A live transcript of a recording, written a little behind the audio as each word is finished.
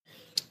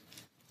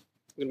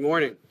Good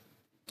morning.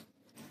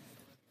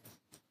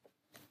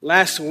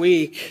 Last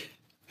week,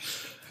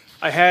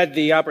 I had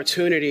the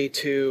opportunity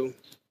to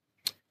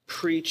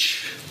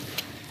preach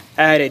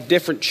at a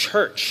different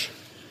church.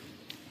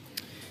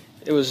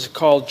 It was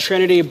called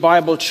Trinity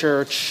Bible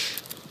Church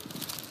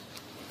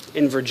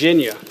in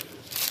Virginia.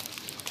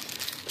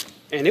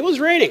 And it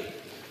was raining.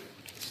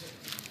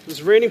 It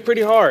was raining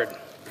pretty hard.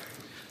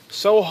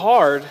 So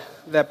hard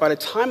that by the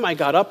time I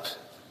got up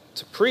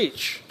to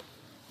preach,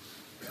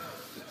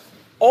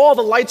 all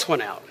the lights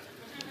went out.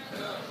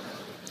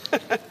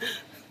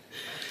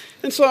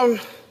 And so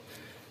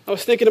I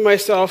was thinking to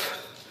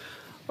myself,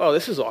 oh,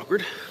 this is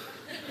awkward.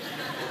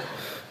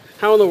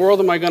 How in the world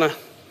am I going to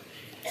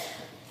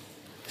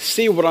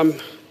see what I'm,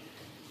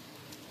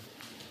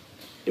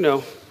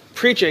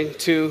 preaching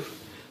to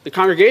the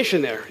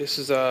congregation there? This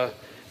is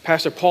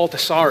Pastor Paul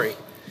Tessari.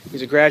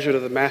 He's a graduate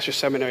of the Master's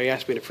Seminary. He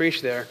asked me to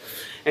preach there.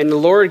 And the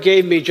Lord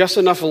gave me just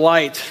enough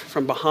light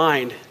from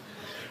behind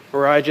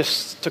where I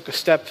just took a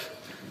step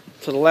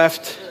to the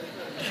left,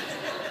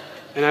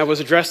 and I was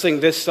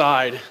addressing this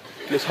side.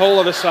 This whole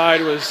other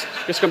side was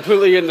just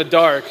completely in the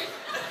dark.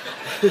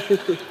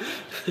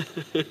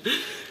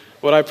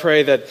 But I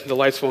pray that the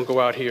lights won't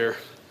go out here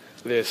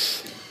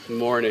this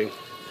morning.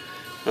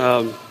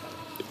 As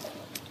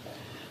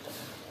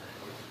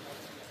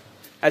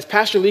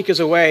Pastor Leek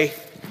is away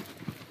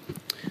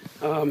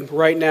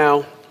right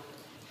now,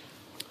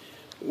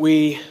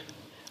 I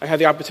had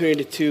the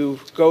opportunity to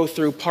go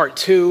through part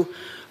 2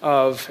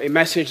 of a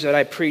message that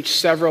I preached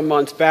several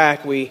months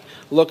back. We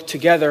looked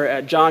together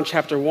at John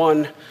chapter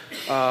 1,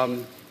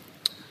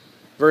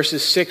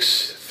 verses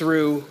 6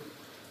 through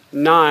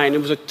 9. It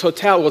was the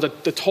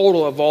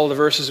total of all the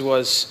verses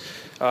was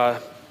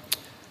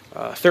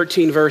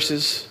 13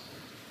 verses.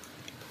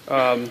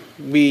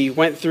 We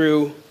went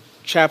through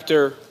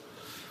chapter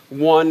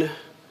 1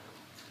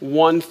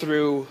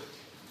 through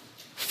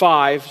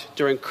 5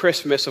 during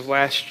Christmas of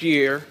last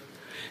year.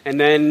 And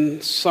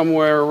then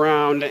sometime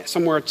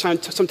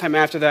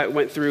after that,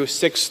 went through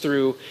 6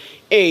 through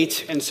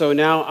 8. And so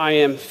now I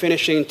am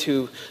finishing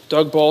to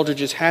Doug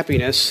Baldridge's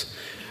Happiness.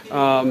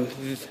 Lord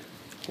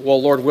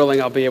willing,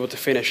 I'll be able to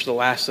finish the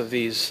last of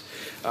these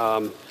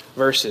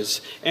verses.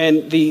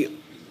 And the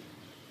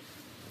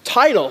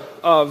title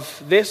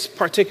of this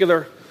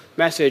particular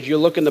message, you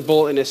look in the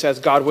bulletin, it says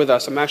God with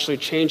us. I'm actually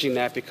changing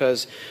that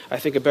because I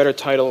think a better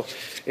title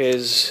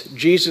is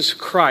Jesus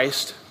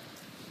Christ,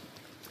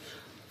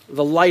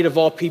 the light of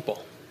all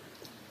people.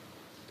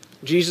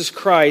 Jesus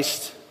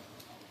Christ,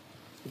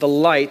 the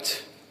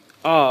light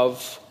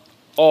of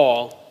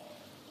all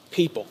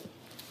people.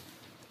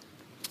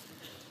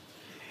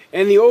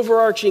 And the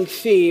overarching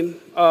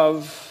theme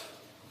of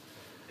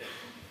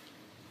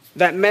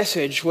that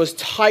message was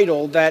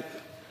titled that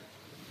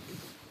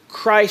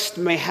Christ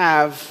may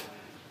have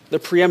the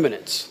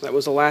preeminence. That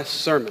was the last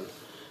sermon.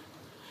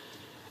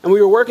 And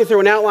we were working through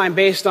an outline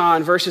based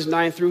on verses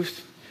 9 through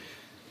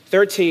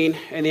 13,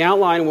 and the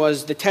outline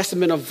was the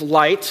testament of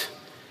light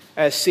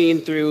as seen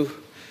through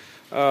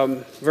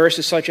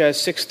verses such as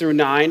 6 through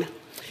 9. And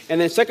then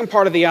the second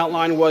part of the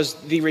outline was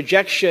the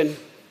rejection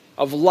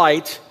of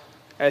light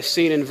as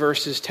seen in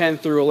verses 10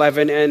 through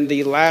 11. And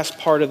the last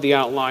part of the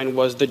outline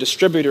was the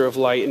distributor of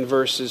light in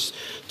verses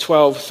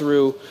 12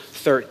 through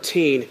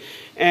 13.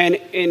 And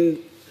in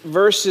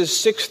verses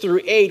 6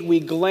 through 8, we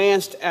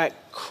glanced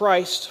at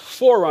Christ's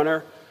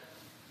forerunner,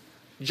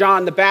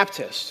 John the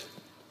Baptist.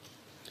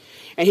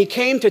 And he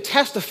came to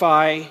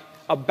testify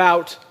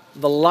about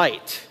the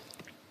light.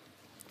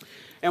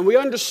 And we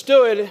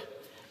understood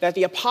that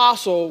the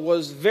apostle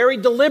was very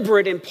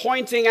deliberate in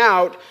pointing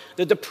out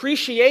the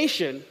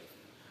depreciation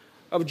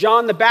of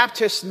John the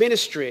Baptist's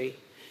ministry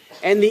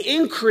and the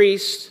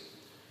increase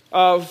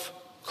of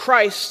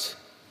Christ's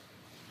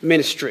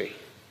ministry.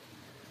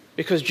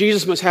 Because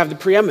Jesus must have the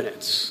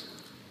preeminence.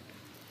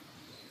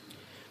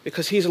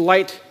 Because he's a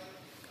light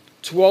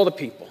to all the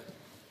people.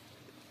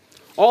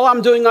 All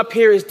I'm doing up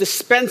here is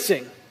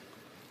dispensing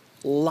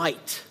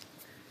light.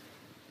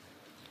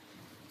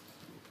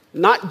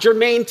 Not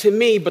germane to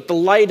me, but the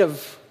light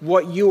of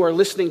what you are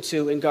listening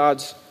to in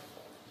God's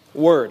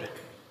Word.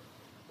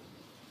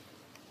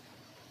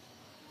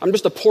 I'm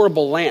just a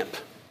portable lamp.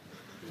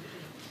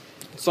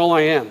 That's all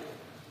I am.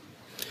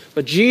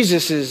 But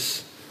Jesus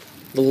is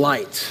the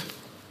light.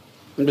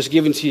 I'm just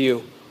giving to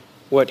you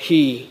what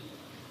He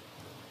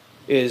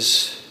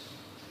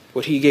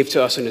gave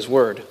to us in His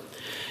Word.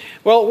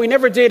 Well, we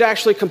never did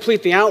actually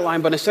complete the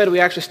outline, but instead we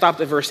actually stopped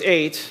at verse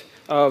 8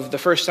 of the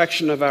first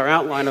section of our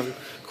outline of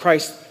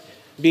Christ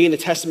being the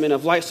testament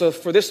of light. So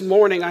for this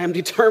morning, I am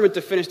determined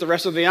to finish the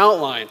rest of the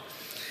outline.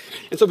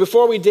 And so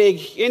before we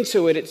dig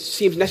into it, it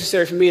seems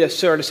necessary for me to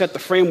sort of set the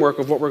framework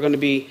of what we're going to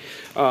be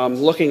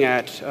looking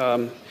at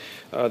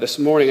this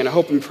morning. And I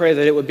hope and pray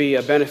that it would be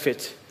a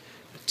benefit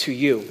to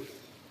you.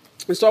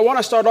 And so I want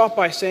to start off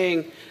by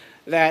saying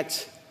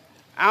that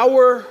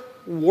our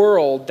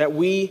world that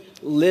we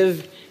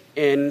live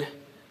in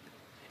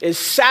is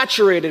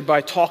saturated by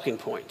talking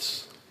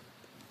points.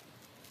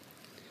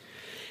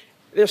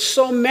 There's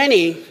so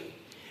many,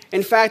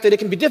 In fact, that it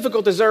can be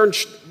difficult to discern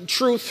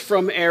truth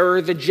from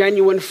error, the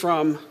genuine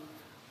from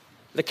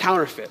the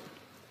counterfeit.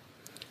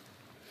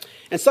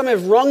 And some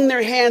have wrung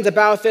their hands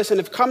about this and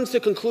have come to the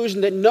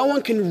conclusion that no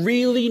one can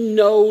really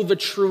know the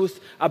truth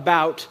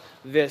about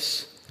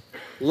this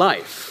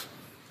life.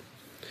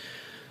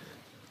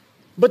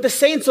 But the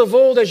saints of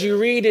old, as you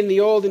read in the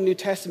Old and New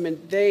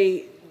Testament,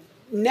 they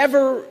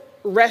never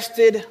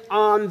rested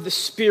on the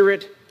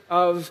spirit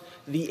of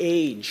the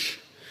age,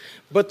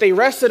 but they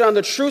rested on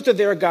the truth of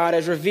their God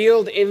as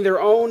revealed in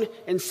their own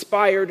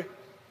inspired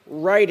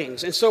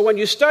writings. And so when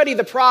you study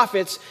the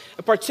prophets,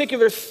 a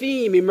particular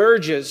theme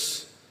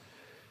emerges,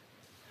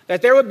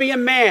 that there would be a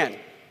man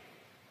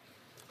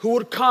who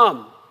would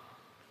come,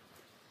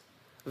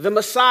 the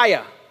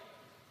Messiah,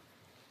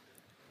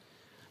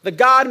 the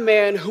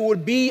God-man who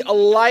would be a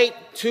light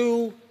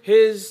to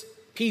his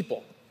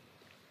people.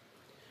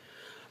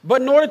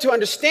 But in order to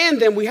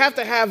understand them, we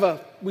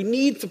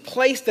need to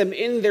place them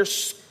in their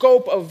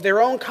scope of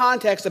their own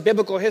context of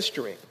biblical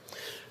history.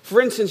 For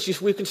instance,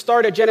 we can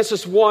start at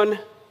Genesis 1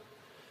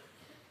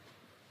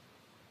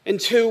 and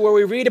 2, where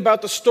we read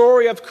about the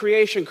story of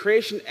creation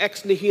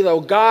ex nihilo.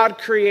 God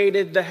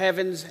created the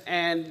heavens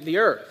and the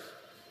earth.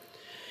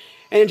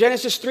 And in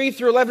Genesis 3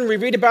 through 11, we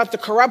read about the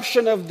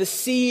corruption of the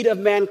seed of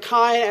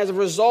mankind as a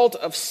result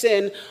of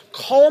sin,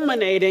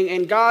 culminating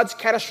in God's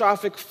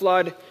catastrophic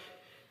flood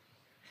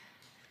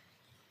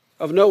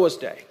of Noah's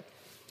day,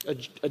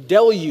 a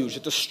deluge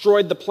that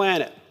destroyed the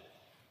planet.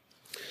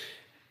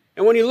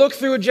 And when you look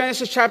through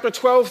Genesis chapter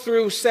 12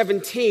 through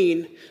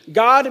 17,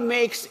 God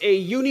makes a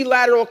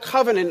unilateral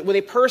covenant with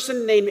a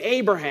person named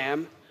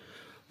Abraham,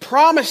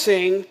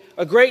 promising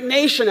a great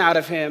nation out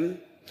of him,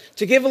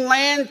 to give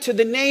land to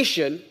the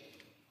nation,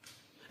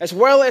 as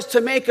well as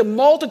to make a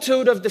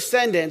multitude of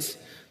descendants,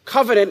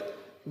 covenant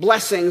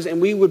blessings,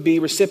 and we would be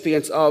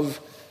recipients of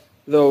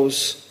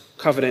those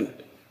covenant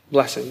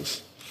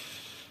blessings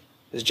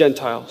as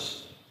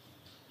Gentiles.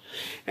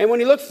 And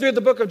when you look through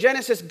the book of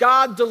Genesis,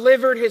 God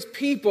delivered his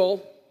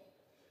people,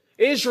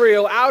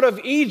 Israel, out of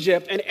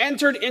Egypt and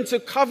entered into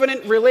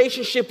covenant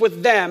relationship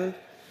with them,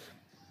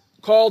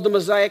 called the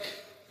Mosaic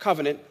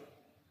Covenant.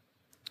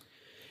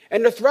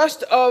 And the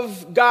thrust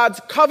of God's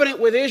covenant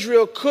with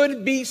Israel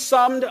could be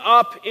summed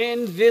up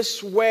in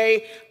this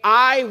way: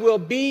 I will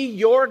be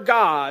your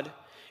God,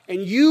 and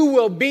you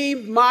will be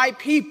my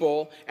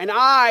people, and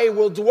I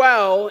will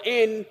dwell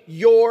in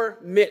your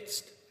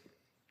midst.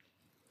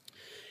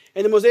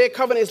 And the Mosaic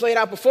Covenant is laid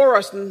out before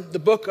us in the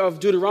book of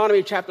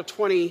Deuteronomy, chapter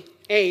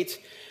 28.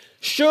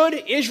 Should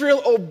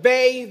Israel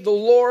obey the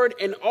Lord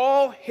in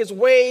all his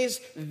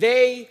ways,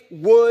 they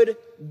would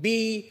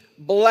be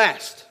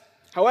blessed.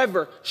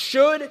 However,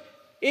 should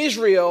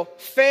Israel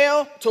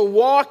fail to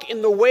walk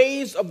in the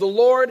ways of the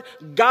Lord,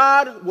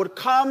 God would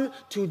come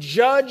to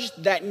judge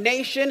that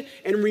nation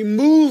and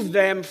remove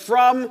them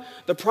from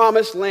the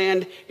promised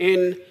land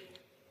in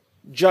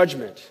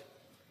judgment.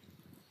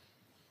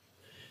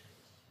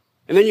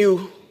 And then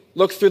you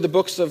look through the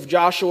books of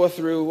Joshua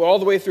all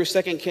the way through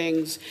 2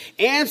 Kings,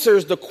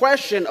 answers the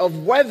question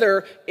of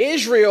whether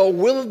Israel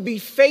will be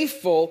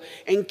faithful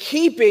in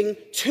keeping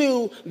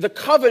to the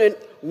covenant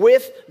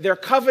with their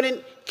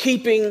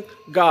covenant-keeping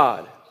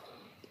God,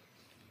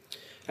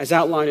 as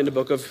outlined in the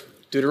book of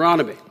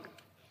Deuteronomy.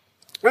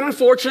 And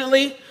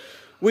unfortunately,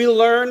 we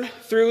learn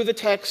through the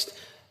text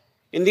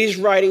in these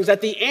writings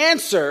that the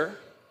answer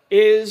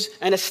is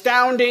an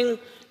astounding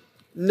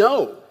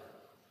no.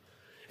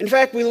 In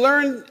fact, we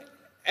learn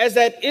as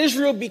that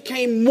Israel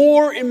became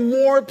more and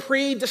more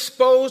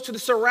predisposed to the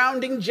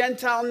surrounding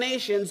Gentile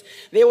nations,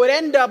 they would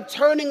end up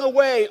turning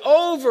away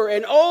over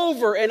and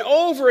over and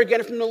over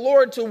again from the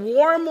Lord to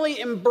warmly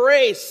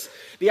embrace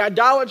the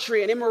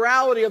idolatry and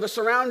immorality of the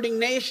surrounding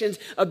nations,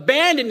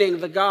 abandoning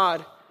the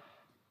God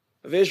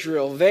of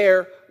Israel,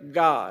 their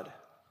God.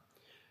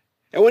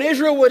 And when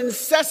Israel would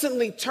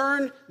incessantly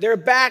turn their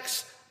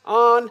backs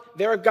on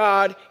their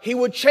God, he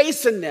would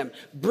chasten them,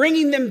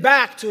 bringing them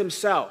back to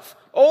himself.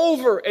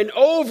 Over and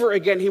over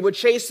again, he would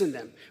chasten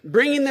them,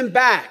 bringing them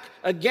back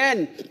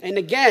again and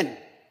again.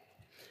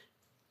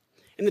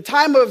 And the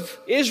time of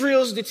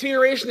Israel's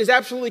deterioration is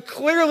absolutely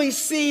clearly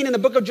seen in the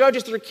book of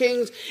Judges through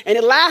Kings, and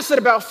it lasted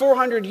about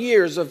 400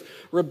 years of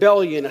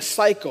rebellion, a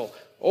cycle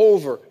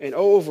over and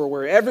over,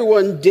 where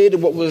everyone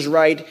did what was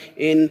right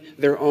in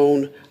their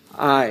own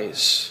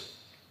eyes,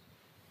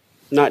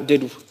 not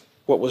did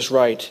what was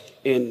right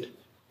in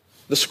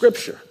the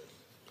Scripture.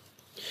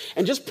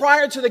 And just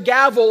prior to the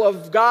gavel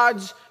of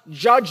God's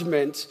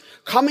judgment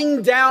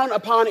coming down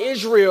upon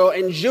Israel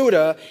and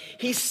Judah,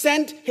 he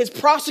sent his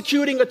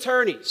prosecuting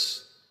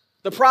attorneys,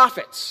 the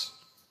prophets,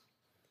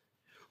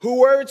 who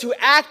were to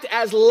act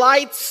as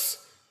lights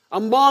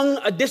among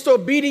a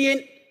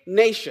disobedient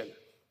nation.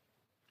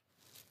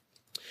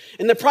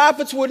 And the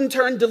prophets would in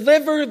turn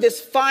deliver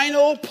this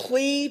final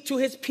plea to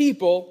his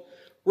people: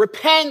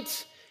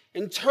 repent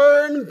and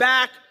turn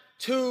back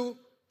to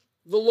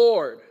the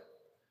Lord,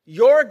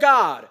 your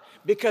God,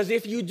 because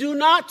if you do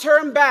not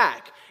turn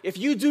back if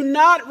you do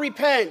not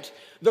repent,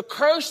 the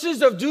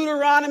curses of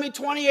Deuteronomy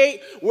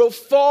 28 will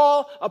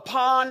fall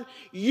upon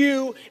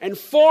you, and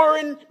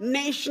foreign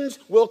nations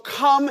will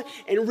come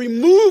and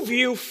remove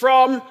you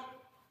from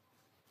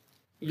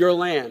your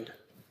land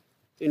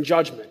in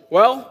judgment.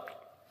 Well,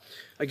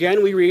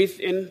 again, we read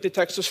in the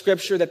text of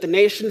Scripture that the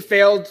nation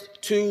failed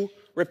to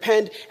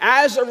repent.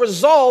 As a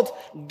result,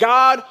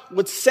 God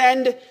would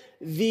send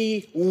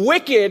the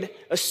wicked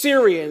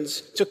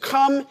Assyrians to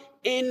come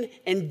in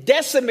and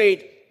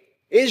decimate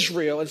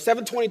Israel in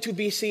 722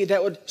 BC,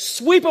 that would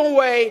sweep them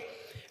away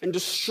and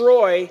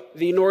destroy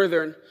the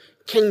northern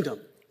kingdom.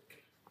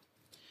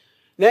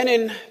 Then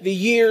in the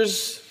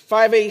years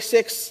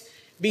 586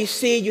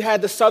 BC, you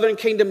had the southern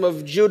kingdom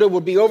of Judah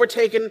would be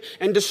overtaken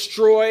and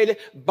destroyed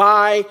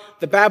by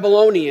the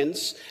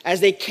Babylonians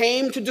as they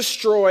came to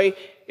destroy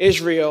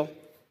Israel,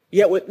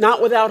 yet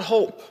not without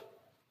hope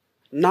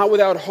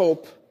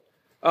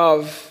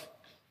of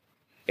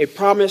a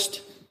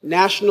promised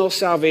national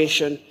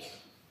salvation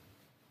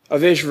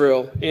of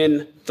Israel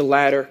in the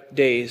latter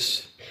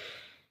days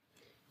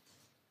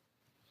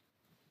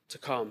to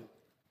come.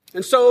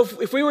 And so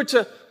if we were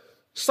to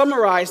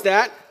summarize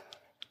the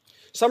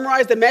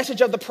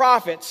message of the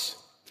prophets,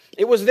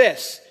 it was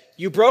this: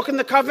 you've broken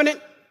the covenant,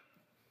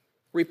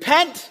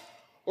 repent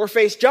or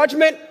face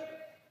judgment,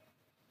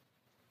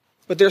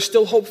 but there's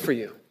still hope for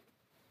you.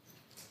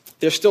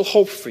 There's still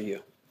hope for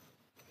you.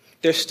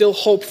 There's still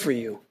hope for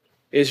you,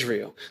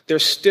 Israel.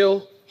 There's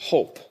still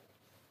hope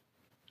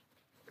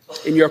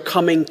in your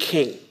coming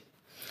king.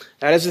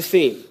 That is the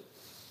theme.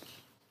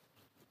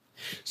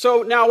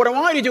 So now what I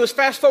want you to do is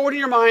fast forward in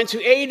your mind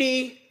to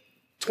AD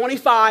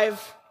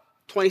 25,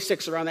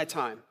 26, around that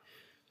time.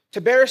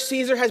 Tiberius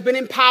Caesar has been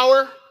in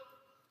power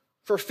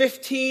for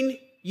 15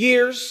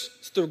 years.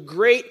 It's the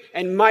great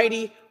and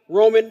mighty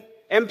Roman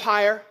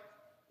Empire.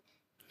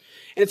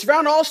 And it's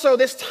around also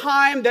this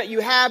time that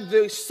you have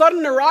the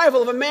sudden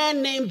arrival of a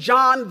man named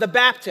John the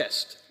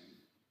Baptist.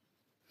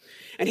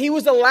 And he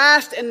was the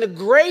last and the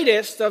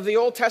greatest of the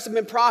Old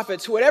Testament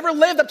prophets who had ever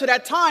lived up to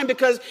that time,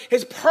 because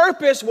his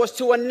purpose was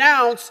to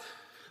announce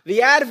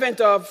the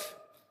advent of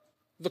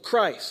the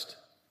Christ.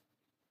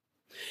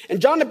 And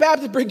John the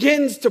Baptist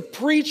begins to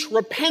preach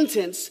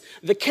repentance,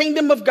 the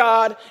kingdom of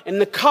God,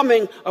 and the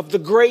coming of the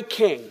great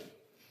king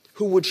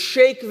who would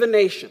shake the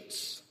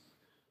nations.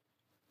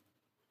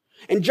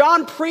 And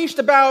John preached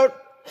about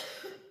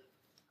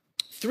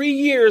 3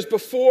 years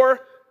before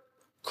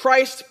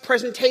Christ's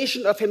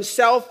presentation of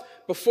himself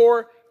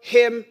before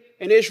him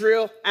and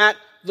Israel at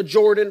the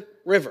Jordan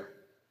River.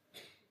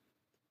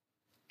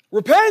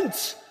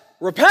 Repent!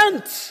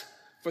 Repent!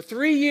 For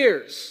 3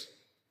 years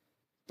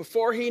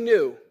before he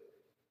knew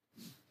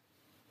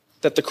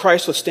that the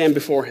Christ would stand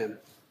before him.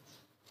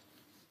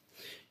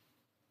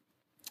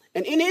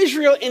 And in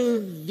Israel,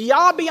 in the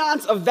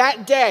ambiance of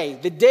that day,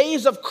 the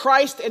days of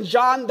Christ and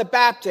John the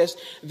Baptist,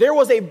 there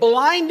was a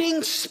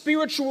blinding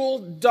spiritual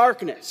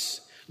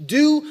darkness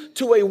due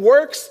to a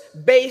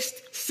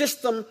works-based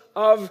system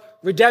of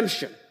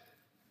redemption.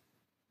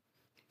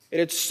 It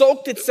had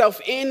soaked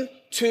itself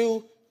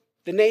into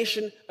the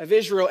nation of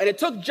Israel. And it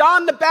took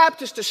John the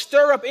Baptist to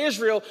stir up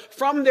Israel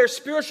from their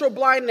spiritual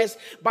blindness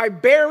by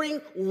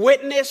bearing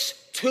witness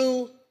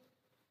to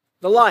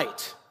the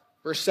light.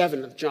 Verse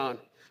 7 of John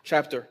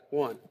chapter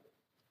 1.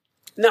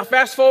 Now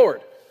fast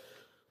forward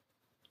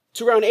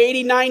to around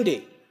 80,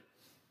 90,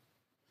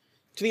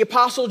 to the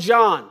Apostle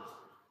John,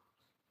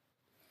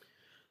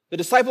 the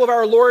disciple of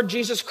our Lord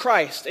Jesus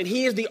Christ, and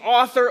he is the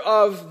author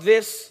of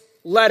this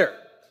letter.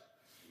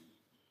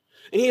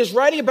 And he is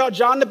writing about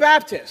John the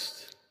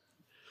Baptist,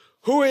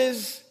 who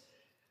is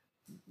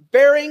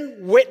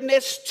bearing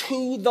witness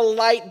to the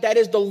light that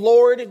is the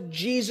Lord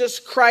Jesus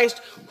Christ,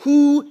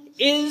 who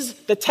is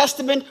the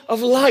testament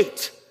of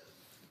light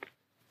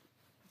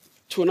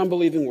to an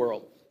unbelieving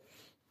world.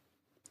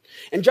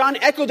 And John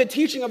echoed the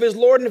teaching of his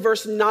Lord in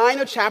verse 9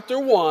 of chapter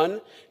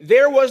 1.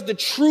 There was the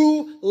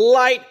true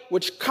light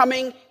which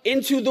coming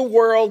into the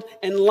world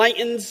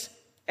enlightens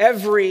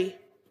every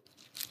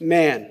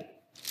man.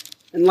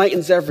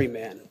 Enlightens every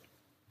man.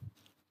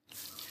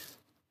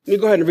 Let me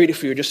go ahead and read it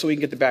for you just so we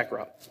can get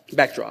the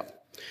backdrop.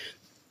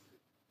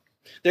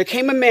 There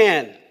came a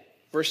man,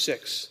 verse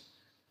 6,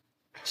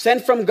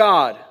 sent from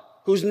God,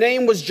 whose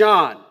name was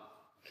John.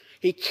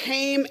 He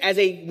came as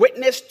a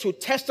witness to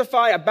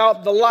testify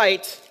about the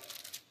light,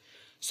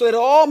 so that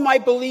all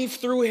might believe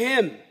through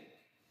him.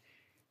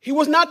 He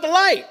was not the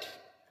light,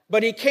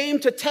 but he came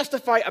to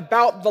testify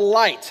about the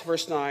light.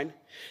 Verse 9.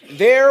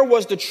 There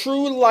was the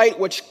true light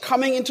which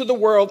coming into the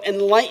world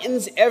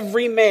enlightens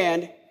every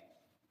man.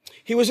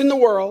 He was in the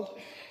world,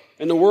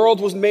 and the world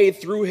was made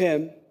through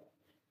him,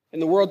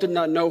 and the world did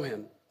not know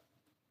him.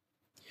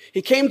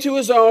 He came to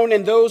his own,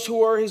 and those who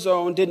were his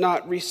own did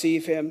not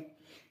receive him.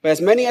 But as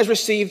many as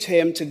received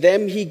him, to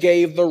them he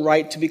gave the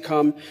right to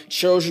become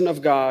children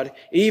of God,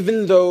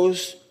 even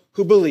those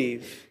who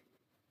believe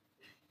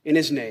in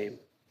his name,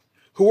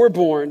 who were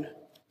born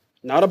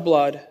not of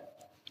blood,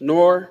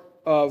 nor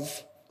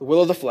of the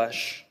will of the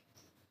flesh,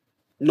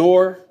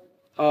 nor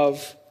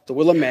of the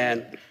will of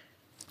man,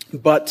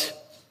 but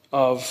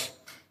of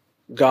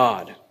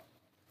God.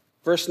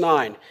 Verse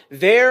 9,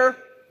 there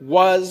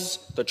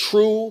was the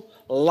true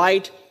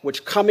light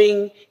which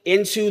coming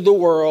into the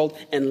world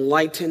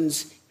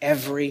enlightens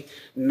every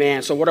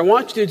man. So what I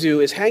want you to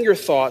do is hang your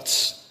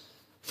thoughts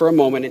for a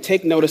moment and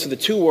take notice of the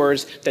two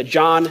words that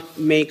John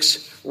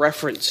makes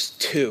reference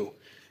to.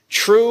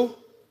 True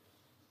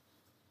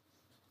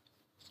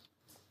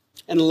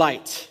and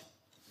light.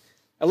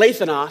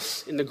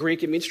 Alethenos, in the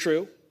Greek, it means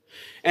true.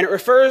 And it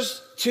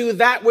refers to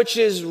that which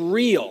is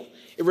real.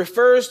 It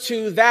refers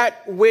to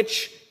that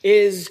which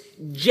is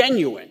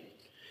genuine.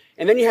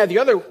 And then you have the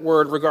other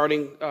word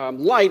regarding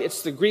light.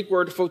 It's the Greek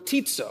word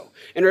photizo.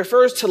 And it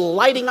refers to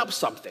lighting up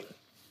something,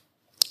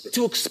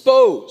 to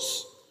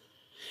expose.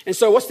 And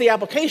so what's the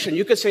application?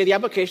 You could say the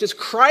application is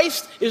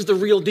Christ is the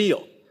real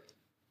deal.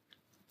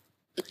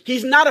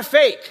 He's not a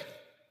fake.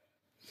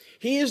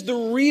 He is the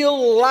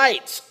real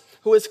light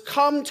who has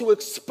come to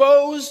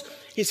expose.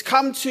 He's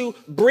come to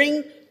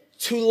bring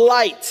to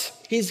light.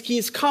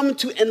 He's come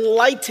to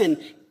enlighten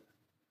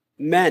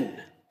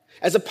men,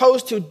 as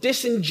opposed to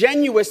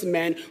disingenuous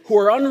men who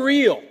are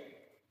unreal,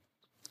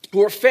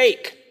 who are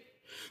fake,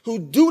 who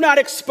do not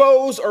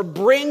expose or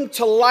bring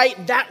to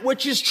light that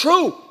which is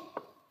true,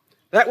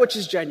 that which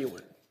is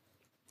genuine.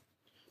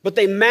 But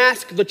they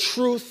mask the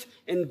truth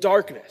in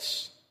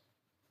darkness.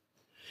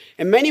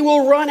 And many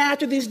will run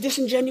after these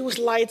disingenuous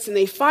lights, and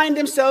they find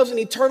themselves in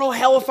eternal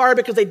hellfire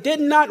because they did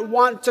not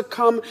want to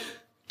come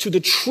to the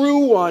true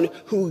one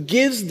who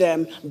gives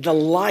them the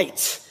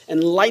light,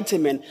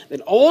 enlightenment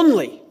that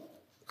only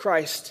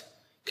Christ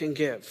can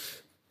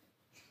give.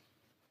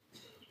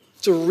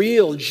 It's a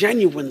real,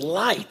 genuine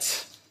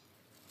light.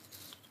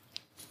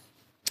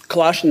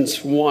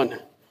 Colossians 1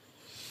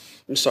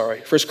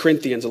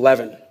 Corinthians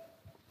 11,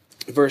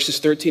 verses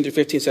 13 to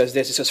 15 says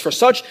this. It says, for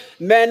such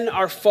men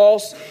are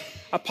false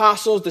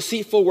apostles,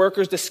 deceitful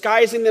workers,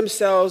 disguising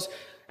themselves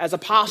as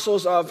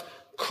apostles of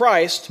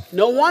Christ.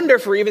 No wonder,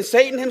 for even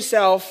Satan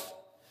himself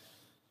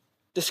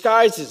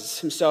disguises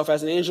himself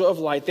as an angel of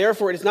light.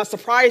 Therefore, it is not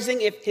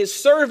surprising if his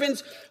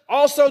servants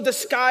also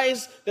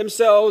disguise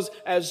themselves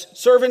as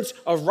servants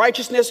of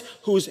righteousness,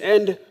 whose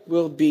end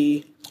will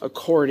be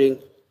according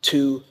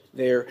to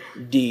their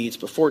deeds.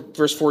 Before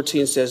verse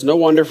 14 says, no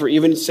wonder, for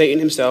even Satan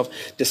himself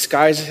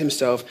disguises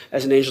himself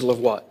as an angel of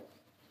what?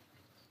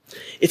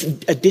 It's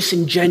a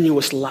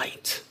disingenuous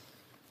light.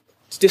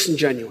 It's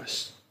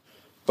disingenuous.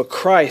 But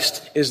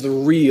Christ is the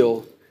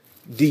real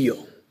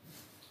deal.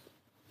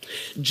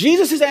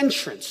 Jesus'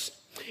 entrance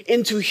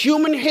into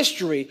human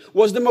history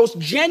was the most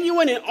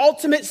genuine and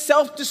ultimate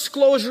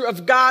self-disclosure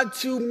of God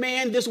to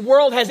man this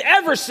world has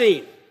ever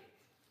seen.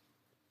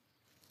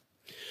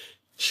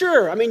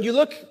 Sure, I mean, you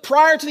look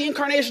prior to the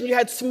incarnation, you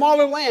had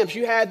smaller lambs,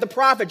 you had the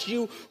prophets,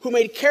 who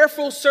made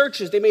careful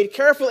searches, they made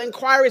careful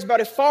inquiries about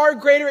a far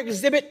greater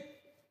exhibit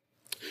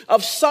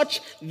of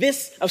such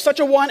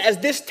a one as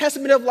this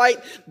testament of light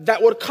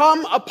that would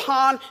come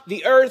upon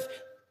the earth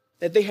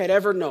that they had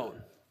ever known.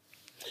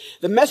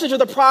 The message of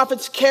the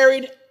prophets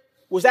carried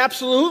was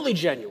absolutely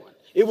genuine.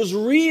 It was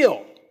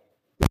real.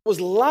 It was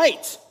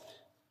light.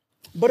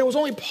 But it was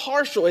only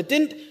partial. It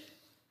didn't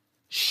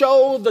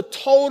show the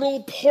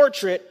total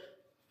portrait.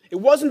 It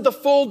wasn't the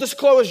full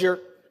disclosure.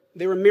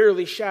 They were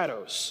merely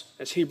shadows,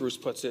 as Hebrews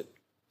puts it.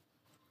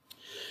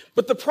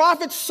 But the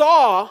prophets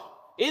saw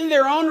in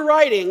their own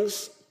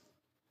writings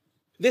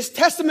this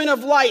testament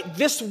of light,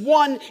 this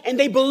one, and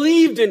they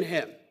believed in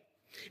him.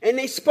 And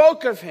they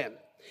spoke of him.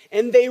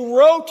 And they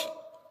wrote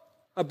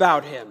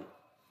about him.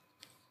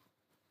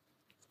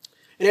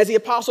 And as the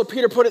Apostle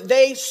Peter put it,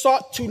 they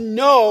sought to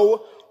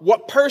know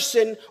what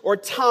person or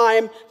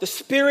time the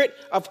Spirit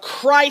of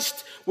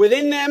Christ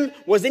within them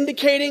was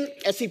indicating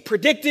as he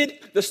predicted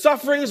the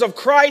sufferings of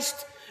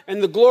Christ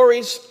and the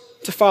glories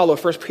to follow.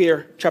 1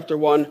 Peter chapter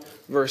 1,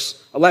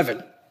 verse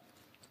 11.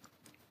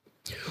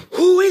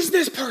 Who is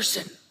this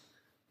person?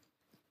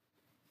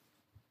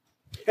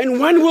 And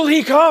when will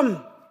he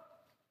come?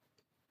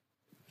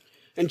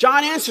 And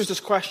John answers this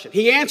question.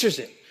 He answers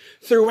it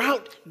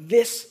throughout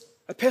this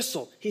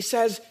epistle. He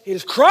says, it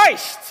is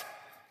Christ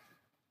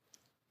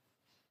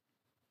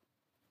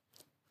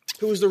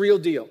who is the real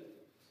deal.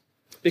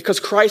 Because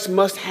Christ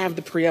must have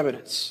the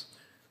preeminence.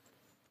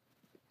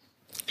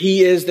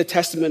 He is the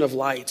testament of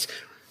light.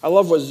 I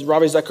love what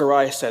Ravi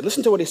Zechariah said.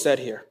 Listen to what he said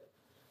here.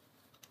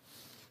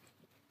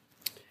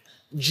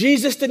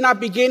 Jesus did not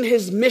begin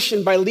his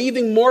mission by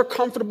leaving more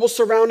comfortable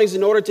surroundings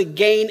in order to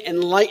gain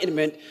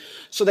enlightenment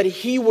so that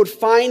he would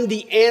find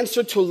the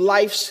answer to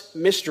life's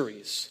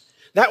mysteries.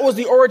 That was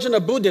the origin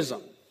of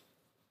Buddhism.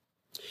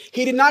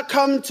 He did not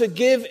come to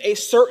give a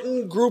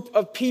certain group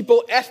of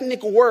people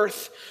ethnic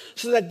worth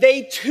so that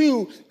they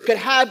too could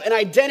have an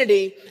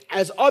identity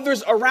as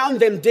others around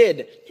them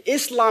did.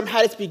 Islam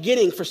had its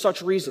beginning for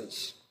such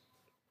reasons.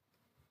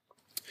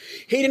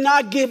 He did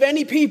not give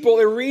any people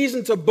a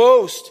reason to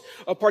boast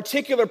of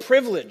particular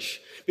privilege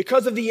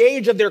because of the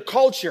age of their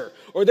culture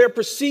or their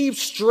perceived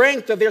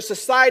strength of their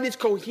society's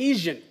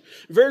cohesion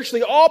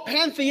Virtually all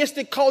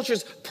pantheistic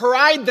cultures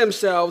pride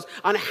themselves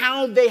on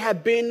how they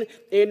have been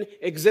in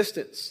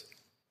existence.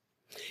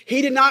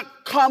 He did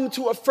not come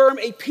to affirm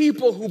a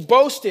people who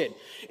boasted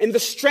in the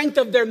strength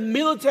of their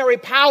military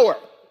power,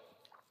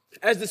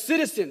 as the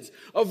citizens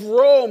of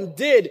Rome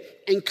did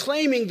in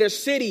claiming their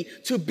city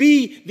to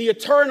be the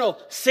eternal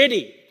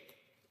city.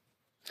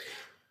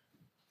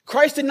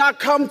 Christ did not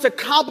come to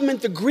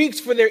compliment the Greeks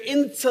for their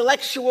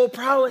intellectual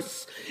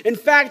prowess. In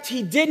fact,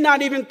 he did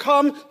not even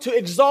come to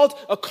exalt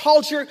a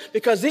culture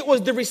because it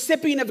was the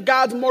recipient of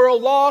God's moral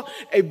law,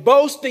 a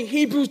boast the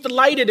Hebrews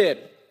delighted in.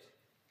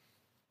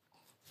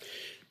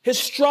 His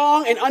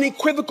strong and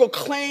unequivocal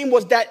claim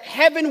was that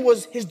heaven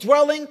was his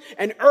dwelling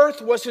and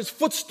earth was his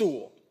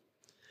footstool.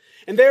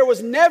 And there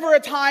was never a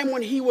time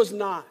when he was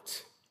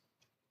not.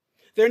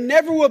 There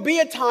never will be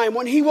a time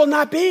when he will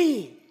not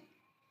be.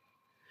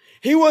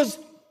 He was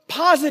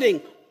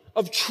positing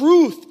of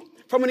truth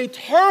from an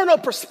eternal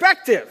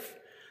perspective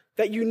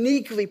that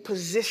uniquely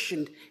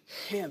positioned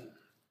him.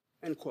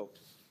 End quote.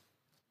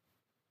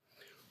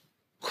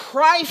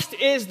 Christ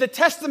is the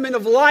testament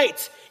of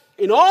light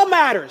in all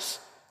matters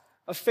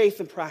of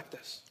faith and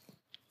practice.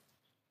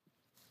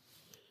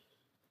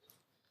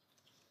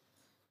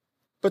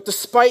 But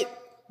despite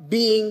that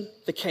being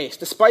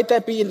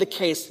the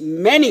case,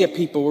 many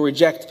people will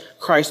reject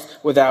Christ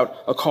without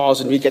a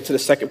cause. And we get to the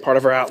second part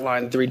of our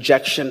outline, the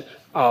rejection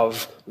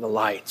of the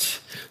light.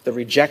 The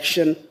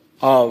rejection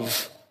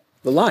of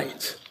the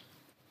light.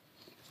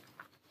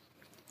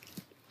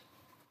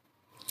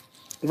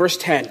 Verse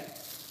 10.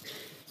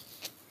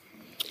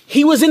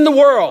 He was in the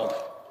world.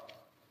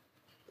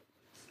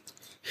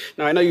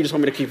 Now, I know you just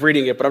want me to keep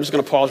reading it, but I'm just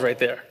going to pause right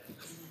there.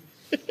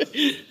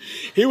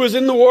 He was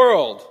in the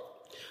world.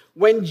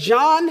 When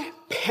John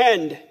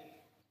penned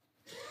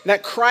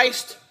that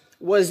Christ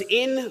was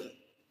in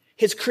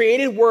his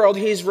created world,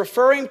 he's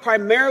referring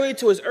primarily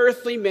to his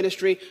earthly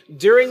ministry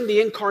during the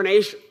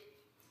incarnation.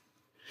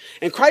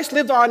 And Christ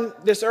lived on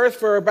this earth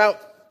for about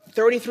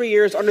 33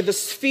 years under the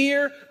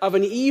sphere of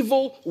an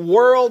evil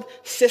world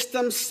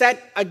system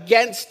set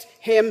against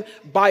him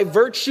by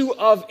virtue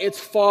of its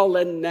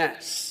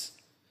fallenness.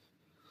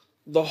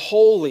 The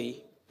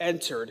holy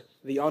entered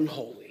the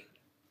unholy.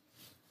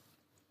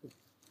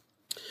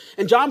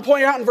 And John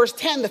pointed out in verse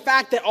 10 the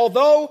fact that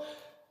although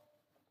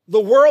the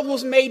world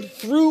was made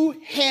through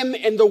him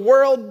and the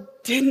world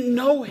didn't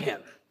know him.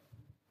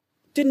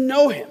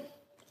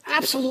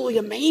 Absolutely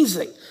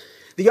amazing.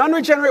 The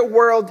unregenerate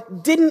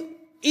world didn't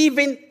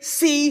even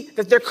see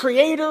that their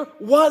creator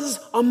was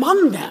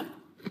among them.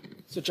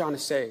 That's what John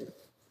is saying.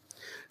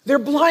 Their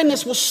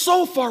blindness was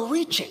so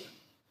far-reaching.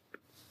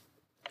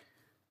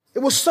 It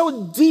was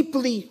so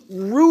deeply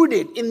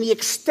rooted in the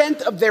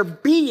extent of their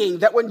being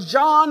that when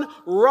John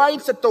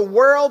writes that the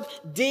world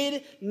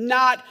did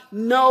not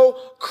know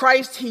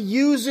Christ, he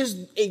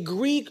uses a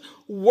Greek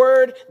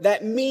word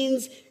that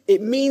means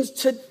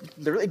to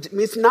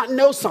not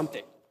know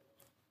something.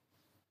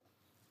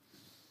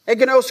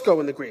 Eginosko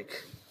in the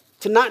Greek,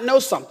 to not know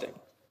something.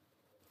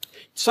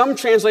 Some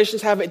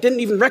translations have it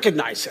didn't even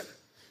recognize him.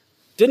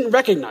 Didn't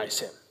recognize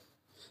him.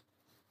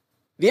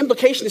 The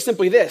implication is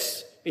simply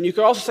this. And you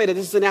could also say that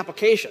this is an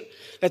application,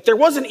 that there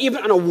wasn't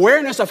even an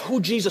awareness of who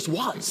Jesus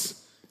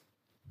was.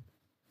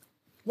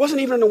 It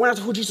wasn't even an awareness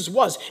of who Jesus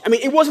was. I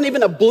mean, it wasn't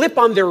even a blip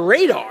on their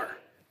radar.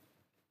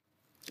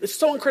 It's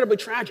so incredibly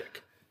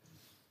tragic.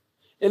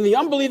 And the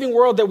unbelieving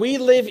world that we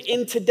live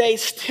in today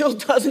still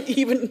doesn't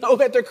even know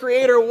that their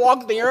creator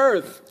walked the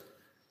earth.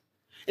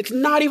 It's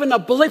not even a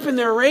blip in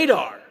their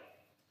radar.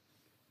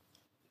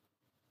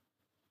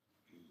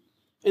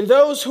 And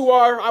those who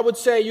are, I would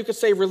say, you could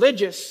say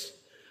religious,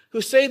 who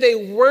say they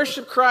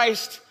worship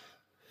Christ,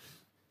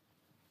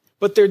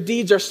 but their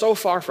deeds are so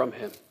far from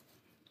him.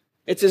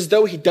 It's as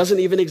though he doesn't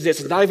even exist.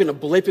 It's not even a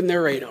blip in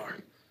their radar.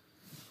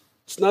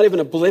 It's not even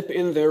a blip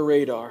in their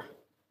radar.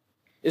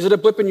 Is it a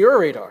blip in your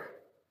radar?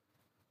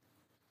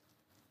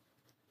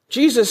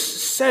 Jesus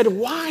said,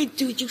 "Why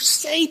do you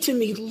say to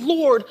me,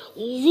 Lord,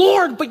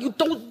 Lord, but you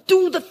don't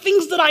do the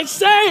things that I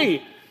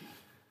say?"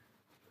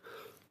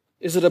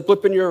 Is it a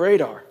blip in your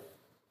radar?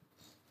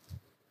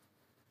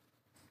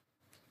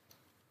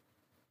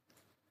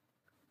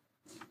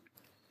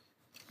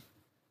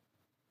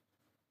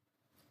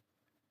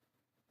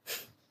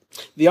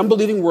 The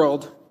unbelieving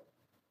world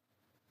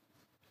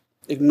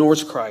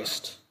ignores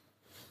Christ.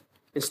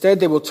 Instead,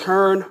 they will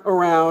turn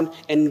around,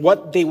 and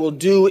what they will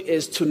do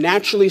is to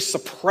naturally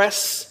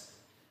suppress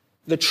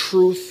the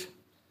truth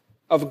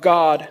of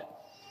God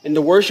and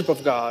the worship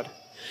of God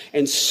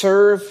and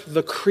serve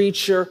the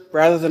creature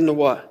rather than the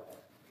what?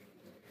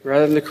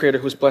 Rather than the Creator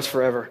who is blessed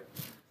forever.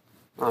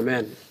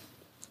 Amen.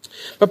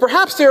 But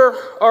perhaps there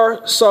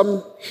are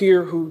some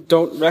here who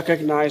don't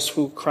recognize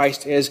who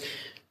Christ is.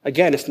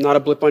 Again, it's not a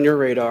blip on your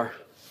radar.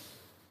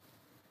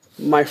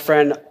 My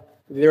friend,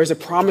 there is a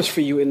promise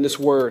for you in this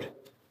word.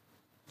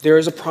 There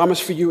is a promise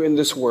for you in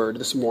this word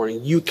this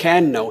morning. You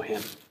can know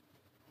him.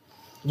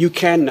 You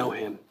can know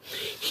him.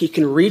 He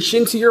can reach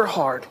into your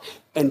heart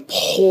and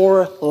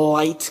pour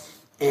light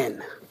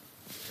in.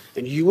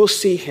 And you will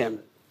see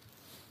him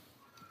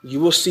You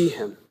will see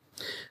him.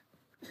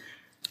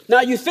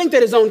 Now, you think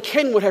that his own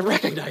kin would have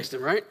recognized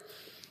him, right?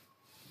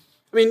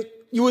 I mean,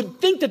 you would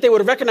think that they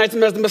would have recognized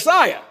him as the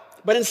Messiah.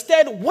 But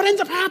instead, what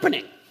ends up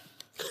happening?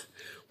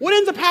 What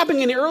ends up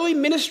happening in the early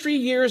ministry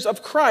years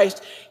of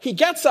Christ, he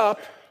gets up,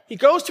 he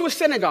goes to a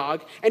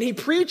synagogue, and he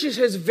preaches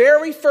his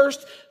very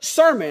first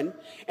sermon,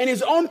 and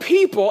his own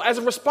people, as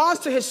a response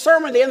to his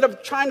sermon, they end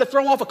up trying to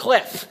throw him off a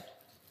cliff.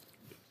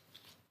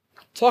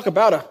 Talk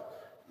about a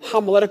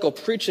homiletical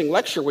preaching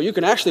lecture where you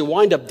can actually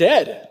wind up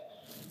dead.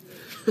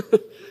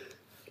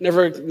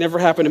 Never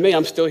happened to me.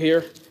 I'm still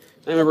here.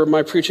 I remember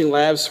my preaching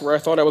labs where I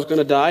thought I was going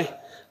to die,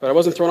 but I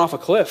wasn't thrown off a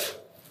cliff.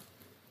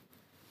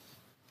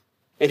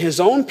 And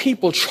his own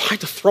people tried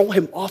to throw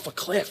him off a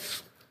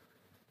cliff.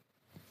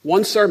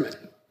 One sermon.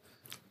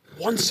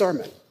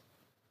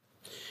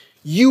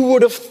 You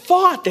would have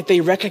thought that they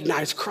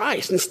recognized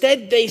Christ.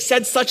 Instead, they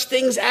said such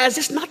things as,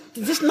 is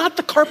this not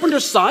the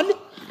carpenter's son?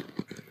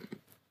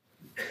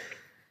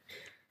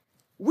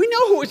 We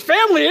know who his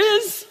family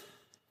is.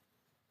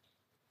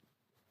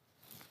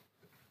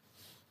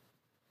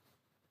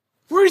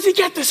 Where does he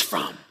get this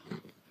from?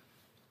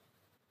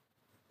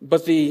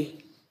 But the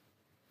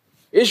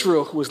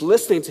Israel who was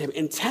listening to him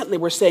intently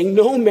were saying,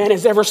 no man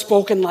has ever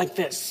spoken like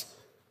this.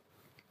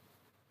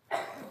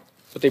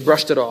 But they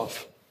brushed it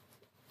off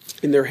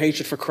in their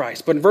hatred for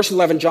Christ. But in verse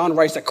 11, John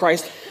writes that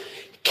Christ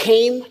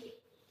came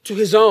to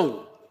his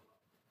own.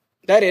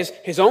 That is,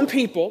 his own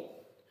people,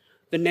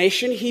 the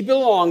nation he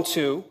belonged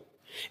to,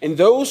 and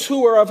those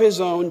who were of his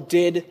own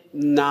did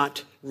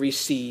not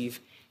receive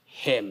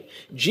him.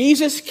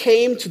 Jesus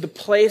came to the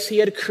place he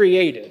had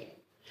created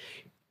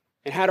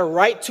and had a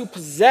right to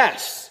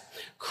possess.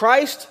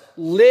 Christ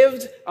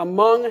lived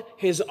among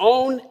his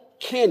own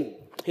kin,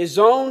 his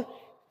own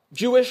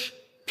Jewish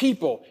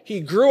people.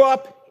 He grew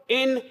up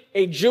in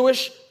a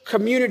Jewish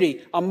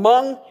community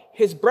among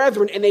his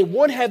brethren, and they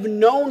would have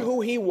known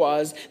who he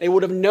was. They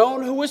would have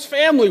known who his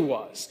family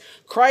was.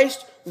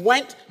 Christ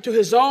went to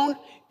his own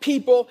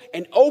people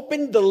and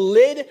opened the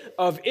lid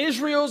of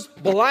Israel's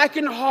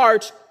blackened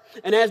heart,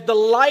 and as the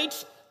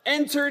light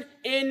entered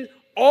in,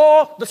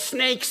 all the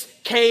snakes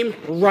came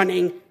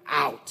running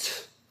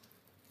out.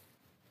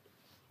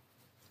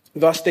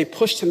 Thus they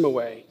pushed him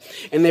away,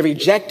 and they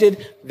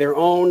rejected their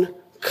own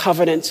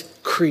covenant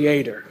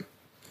creator.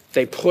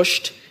 They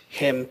pushed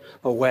him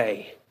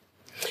away.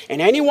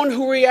 And anyone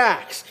who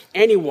reacts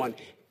in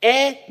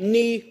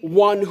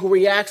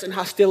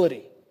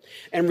hostility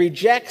and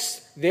rejects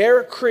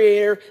their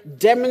creator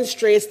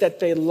demonstrates that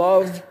they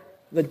love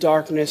the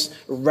darkness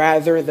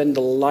rather than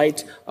the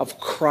light of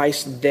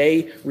Christ.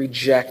 They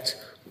reject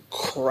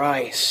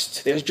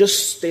Christ.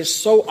 They're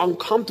so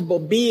uncomfortable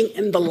being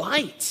in the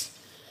light.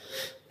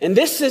 And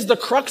this is the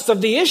crux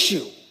of the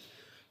issue.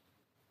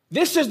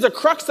 This is the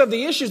crux of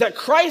the issue, that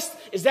Christ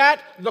is at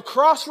the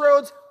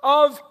crossroads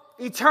of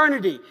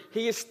eternity.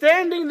 He is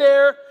standing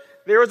there.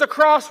 There is a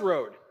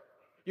crossroad.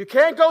 You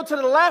can't go to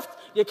the left.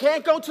 You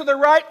can't go to the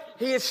right.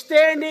 He is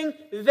standing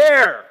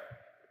there.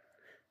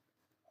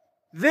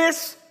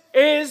 This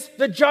is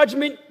the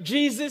judgment.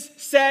 Jesus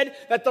said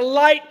that the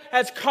light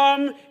has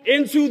come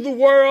into the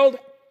world,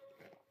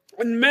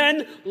 and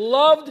men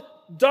loved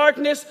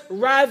darkness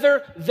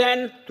rather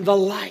than the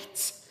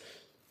light,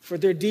 for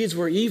their deeds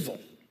were evil.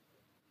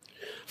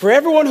 For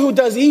everyone who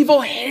does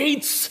evil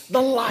hates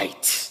the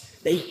light.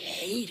 They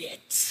hate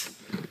it.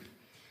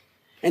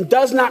 And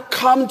does not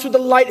come to the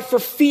light for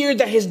fear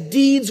that his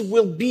deeds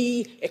will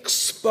be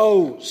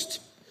exposed.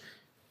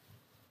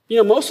 You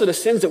know, most of the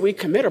sins that we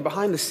commit are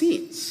behind the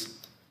scenes.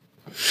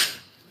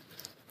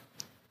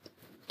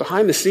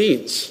 Behind the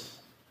scenes.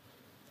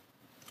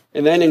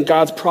 And then in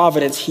God's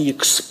providence, he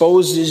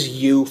exposes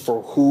you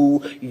for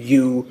who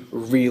you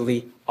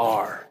really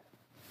are.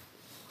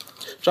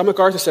 John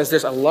MacArthur says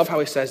this. I love how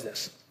he says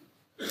this.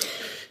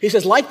 He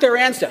says, like their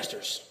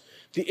ancestors,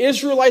 the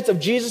Israelites of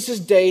Jesus'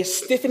 day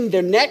stiffened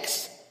their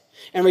necks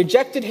and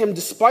rejected him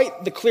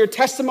despite the clear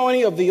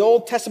testimony of the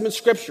Old Testament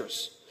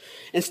scriptures.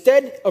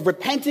 Instead of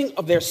repenting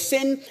of their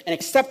sin and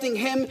accepting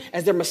him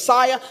as their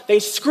Messiah, they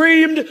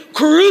screamed,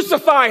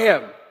 "Crucify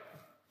him!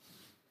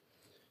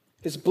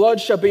 His blood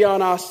shall be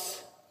on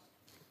us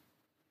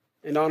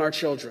and on our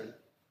children."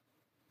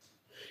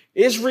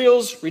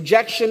 Israel's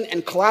rejection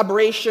and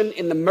collaboration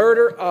in the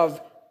murder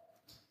of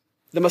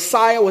the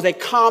Messiah was a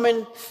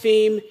common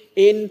theme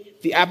in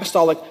the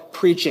apostolic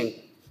preaching.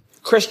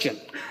 Christian,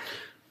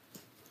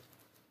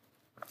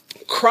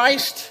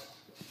 Christ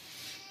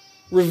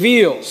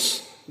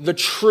reveals the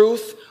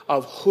truth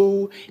of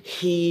who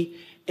he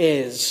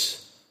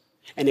is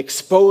and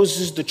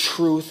exposes the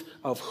truth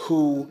of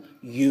who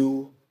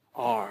you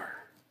are.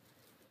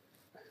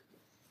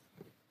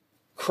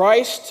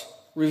 Christ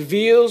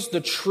reveals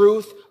the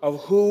truth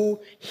of who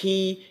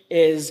he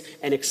is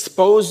and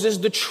exposes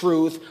the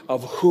truth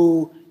of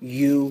who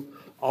you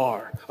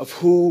are, of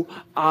who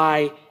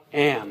I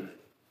am.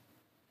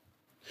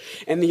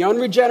 And the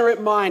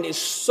unregenerate mind is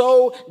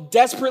so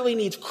desperately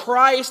needs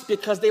Christ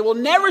because they will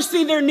never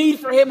see their need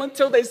for him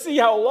until they see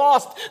how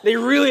lost they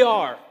really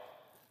are.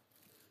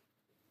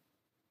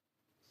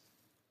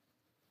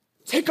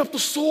 Take up the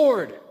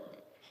sword.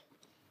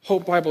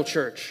 Hope Bible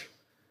Church,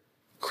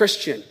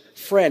 Christian,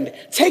 friend,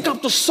 take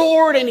up the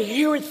sword and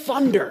hear it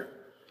thunder.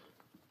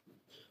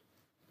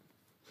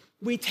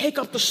 We take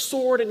up the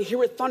sword and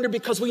hear it thunder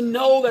because we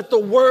know that the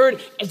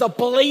word is a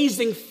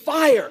blazing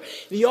fire,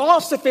 the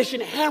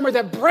all-sufficient hammer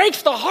that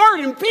breaks the heart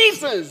in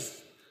pieces.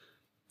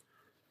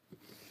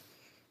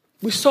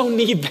 We so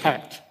need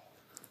that.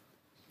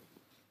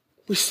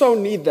 We so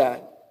need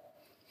that.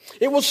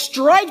 It will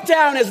strike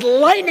down as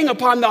lightning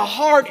upon the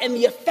heart, and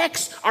the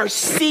effects are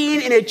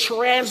seen in a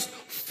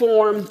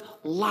transformed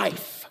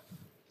life.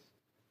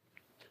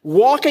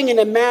 Walking in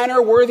a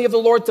manner worthy of the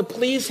Lord to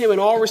please him in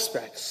all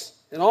respects,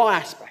 in all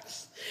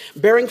aspects,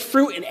 bearing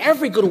fruit in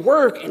every good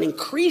work and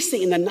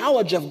increasing in the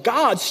knowledge of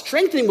God,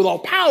 strengthening with all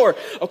power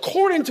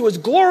according to his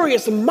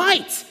glorious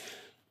might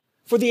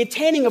for the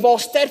attaining of all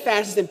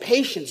steadfastness and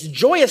patience,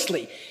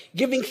 joyously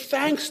giving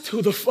thanks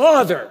to the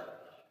Father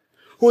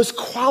who has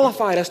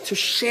qualified us to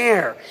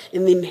share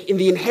in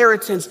the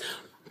inheritance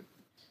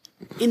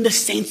in the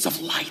saints of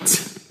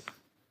light.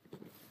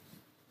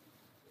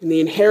 In the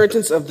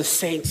inheritance of the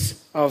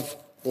saints of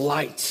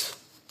light.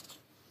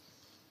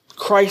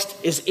 Christ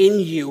is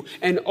in you,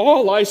 and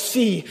all I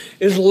see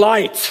is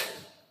light.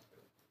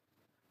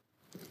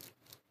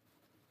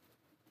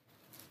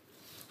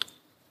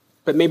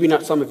 But maybe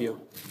not some of you.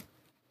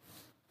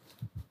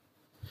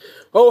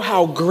 Oh,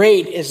 how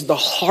great is the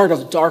heart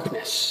of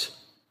darkness,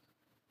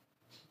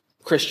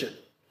 Christian,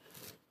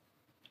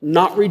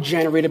 not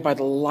regenerated by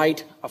the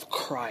light of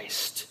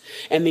Christ.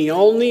 And the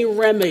only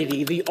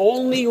remedy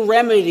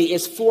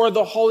is for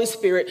the Holy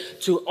Spirit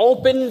to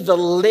open the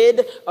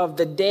lid of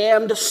the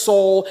damned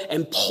soul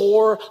and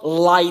pour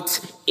light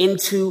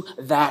into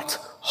that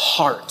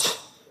heart.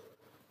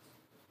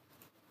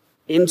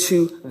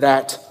 Into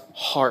that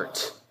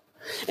heart.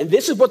 And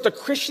this is what the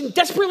Christian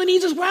desperately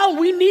needs as well.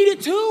 We need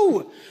it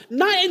too.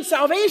 Not in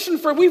salvation,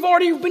 for we've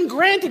already been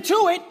granted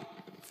to it,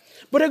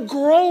 but a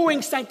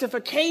growing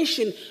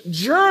sanctification,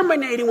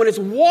 germinating when it's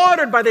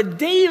watered by the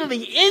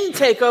daily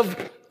intake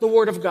of the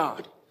Word of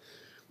God.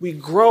 We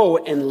grow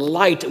in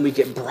light and we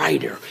get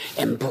brighter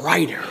and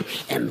brighter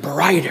and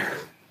brighter.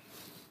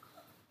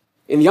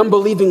 And the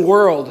unbelieving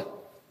world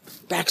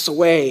backs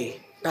away,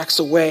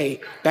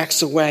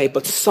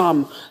 but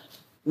some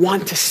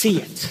want to see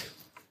it.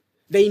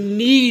 They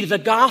need the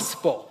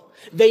gospel.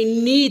 They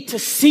need to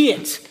see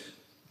it.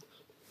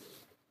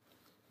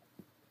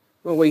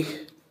 Well, we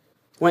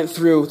went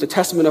through the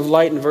testament of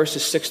light in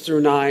verses 6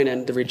 through 9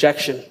 and the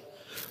rejection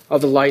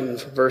of the light in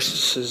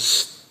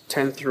verses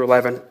 10 through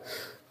 11,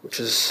 which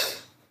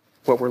is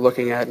what we're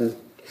looking at. And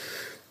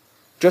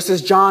just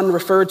as John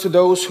referred to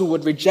those who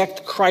would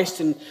reject Christ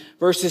in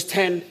verses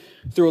 10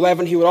 through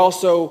 11, he would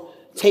also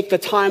take the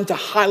time to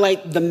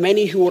highlight the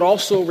many who would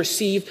also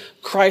receive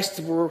Christ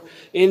were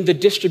in the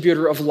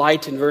distributor of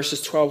light in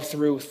verses 12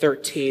 through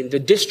 13. The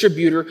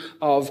distributor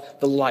of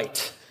the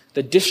light.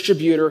 The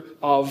distributor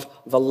of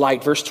the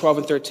light. Verse 12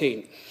 and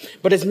 13.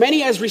 But as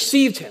many as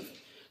received him,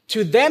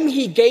 to them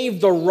he gave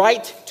the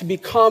right to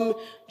become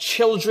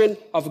children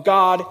of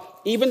God,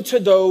 even to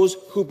those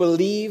who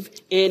believe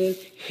in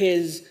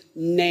his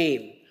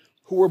name,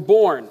 who were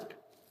born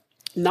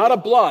not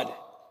of blood,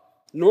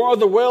 nor of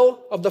the will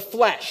of the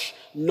flesh,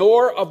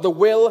 nor of the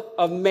will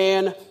of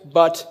man,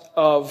 but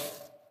of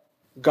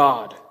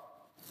God.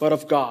 But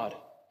of God.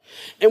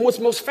 And what's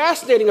most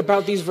fascinating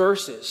about these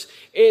verses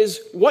is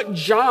what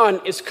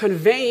John is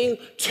conveying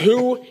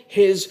to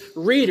his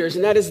readers,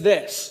 and that is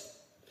this.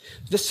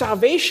 The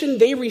salvation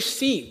they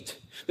received,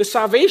 the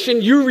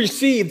salvation you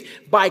received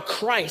by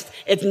Christ,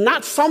 it's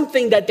not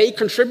something that they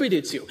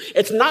contributed to.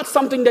 It's not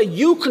something that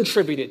you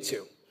contributed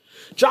to.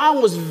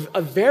 John was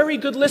a very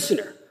good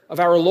listener of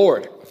our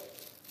Lord.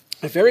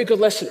 A very good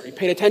listener. He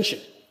paid attention.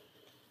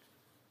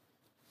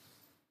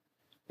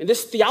 And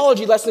this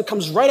theology lesson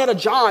comes right out of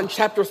John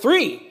chapter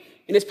 3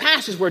 in this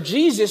passage where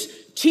Jesus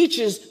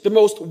teaches the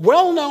most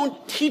well-known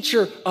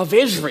teacher of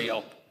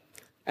Israel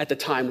at the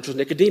time, which was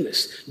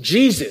Nicodemus.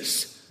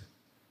 Jesus,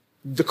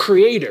 the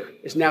creator,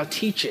 is now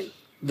teaching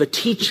the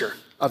teacher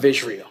of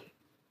Israel.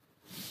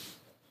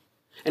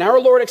 And our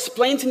Lord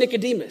explained to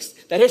Nicodemus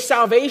that his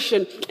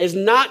salvation is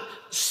not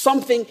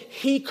something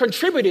he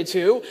contributed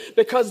to,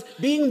 because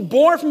being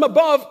born from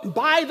above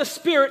by the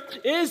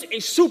Spirit is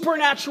a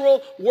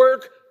supernatural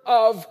work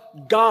of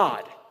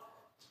God.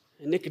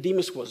 And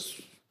Nicodemus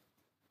was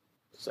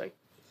like,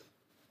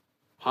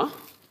 huh?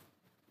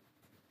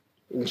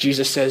 And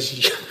Jesus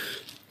says,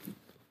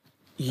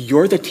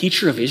 you're the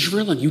teacher of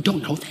Israel and you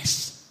don't know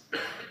this?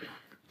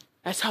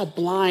 That's how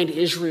blind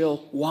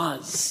Israel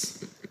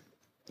was.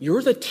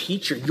 You're the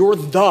teacher. You're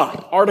the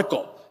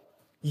article.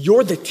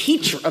 You're the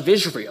teacher of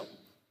Israel.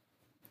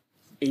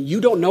 And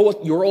you don't know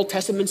what your Old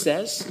Testament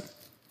says?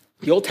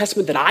 The Old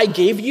Testament that I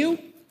gave you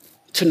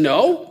to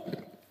know?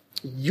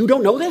 You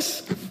don't know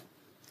this?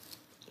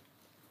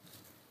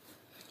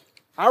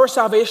 Our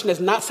salvation is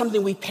not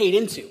something we paid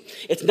into.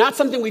 It's not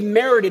something we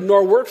merited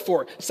nor worked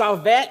for.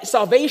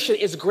 Salvation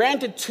is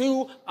granted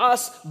to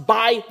us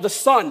by the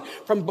Son.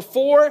 From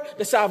before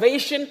the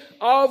salvation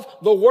of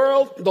the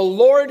world, the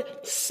Lord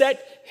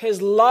set his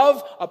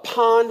love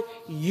upon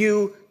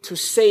you to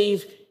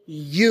save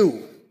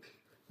you.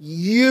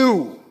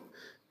 You.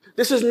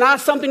 This is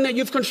not something that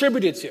you've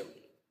contributed to.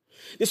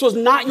 This was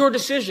not your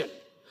decision.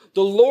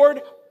 The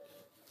Lord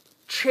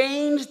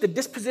changed the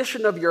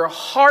disposition of your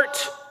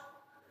heart,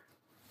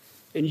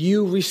 and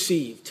you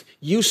received.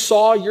 You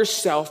saw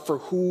yourself for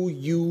who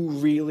you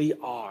really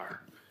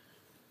are.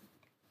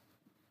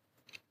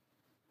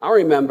 I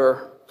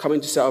remember coming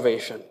to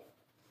salvation,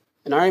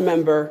 and I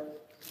remember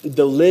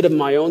the lid of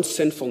my own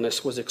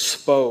sinfulness was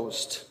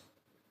exposed.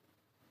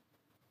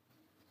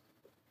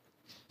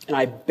 And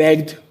I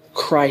begged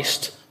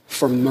Christ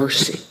for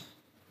mercy.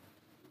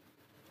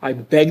 I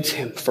begged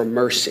him for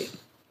mercy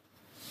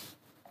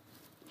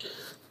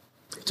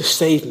to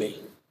save me.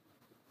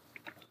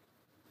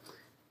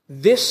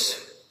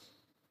 This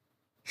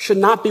should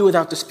not be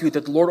without dispute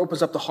that the Lord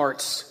opens up the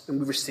hearts and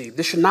we receive.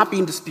 This should not be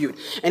in dispute.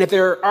 And if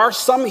there are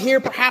some here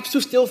perhaps who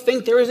still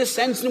think there is a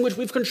sense in which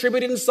we've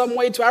contributed in some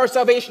way to our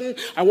salvation,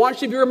 I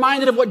want you to be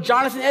reminded of what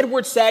Jonathan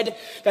Edwards said,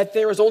 that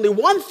there is only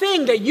one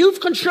thing that you've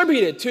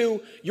contributed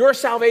to your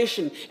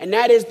salvation, and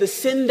that is the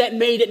sin that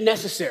made it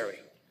necessary.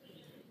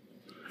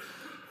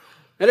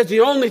 That is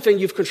the only thing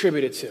you've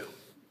contributed to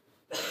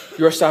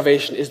your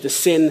salvation, is the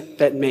sin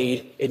that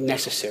made it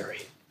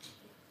necessary.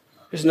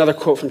 Here's another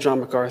quote from John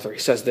MacArthur. He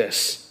says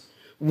this: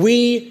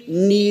 "We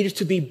need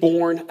to be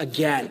born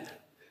again."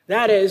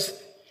 That is,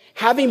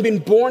 having been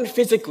born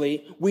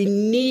physically, we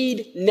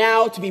need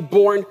now to be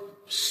born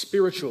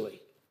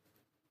spiritually.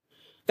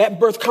 That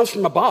birth comes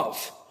from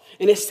above.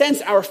 In a sense,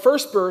 our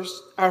first birth,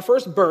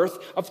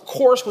 of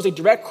course, was a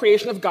direct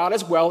creation of God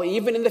as well,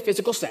 even in the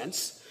physical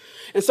sense.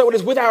 And so it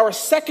is with our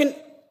second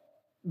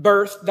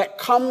birth that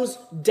comes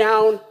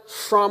down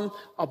from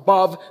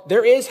above.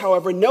 There is,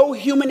 however, no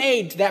human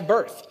aid to that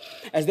birth,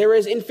 as there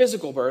is in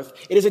physical birth.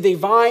 It is a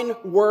divine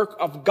work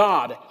of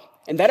God,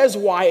 and that is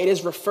why it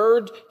is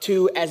referred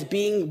to as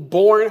being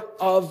born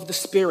of the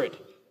Spirit.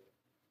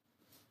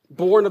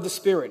 Born of the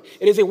Spirit.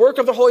 It is a work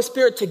of the Holy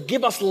Spirit to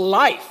give us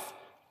life.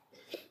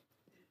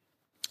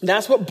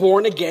 That's what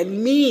born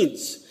again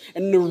means.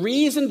 And the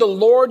reason the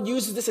Lord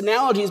uses this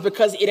analogy is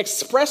because it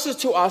expresses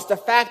to us the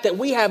fact that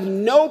we have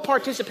no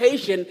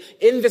participation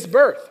in this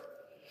birth.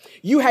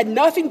 You had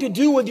nothing to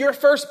do with your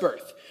first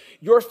birth,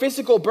 your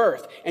physical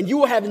birth, and you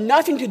will have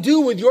nothing to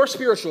do with your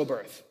spiritual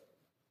birth.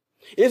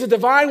 It is a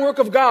divine work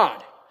of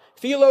God.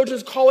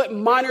 Theologians call it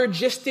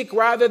monergistic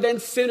rather than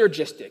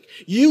synergistic.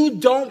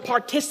 You don't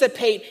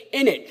participate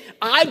in it.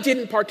 I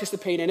didn't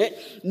participate in it.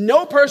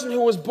 No person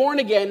who was born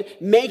again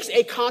makes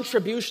a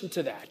contribution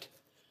to that.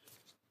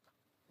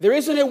 There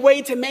isn't a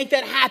way to make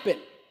that happen.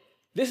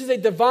 This is a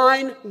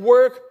divine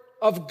work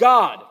of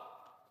God.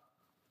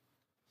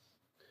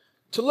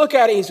 To look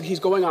at it, he's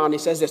going on, he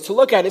says this, to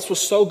look at it, this was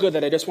so good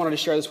that I just wanted to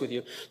share this with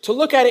you. To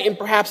look at it in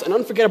perhaps an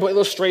unforgettable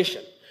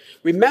illustration.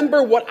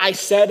 Remember what I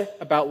said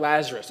about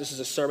Lazarus. This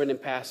is a sermon in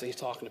past that he's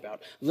talking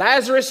about.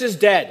 Lazarus is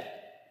dead.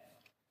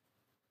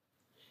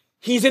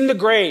 He's in the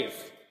grave.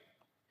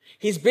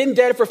 He's been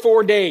dead for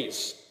 4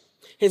 days.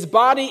 His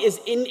body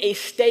is in a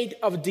state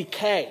of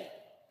decay.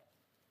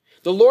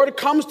 The Lord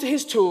comes to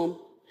his tomb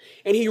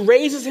and he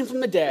raises him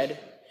from the dead.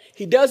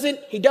 He does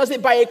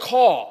it by a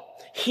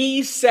call.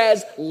 He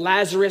says,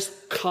 "Lazarus,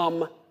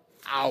 come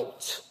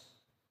out."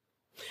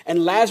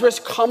 And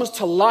Lazarus comes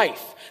to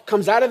life,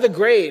 comes out of the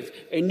grave,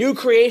 a new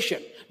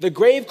creation. The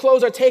grave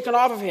clothes are taken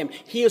off of him.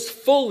 He is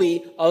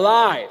fully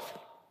alive.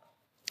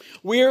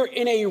 We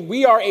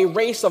are a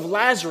race of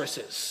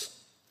Lazaruses,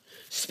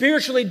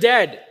 spiritually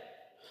dead.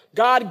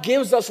 God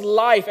gives us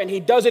life, and he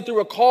does it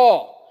through a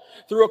call.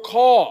 Through a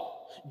call.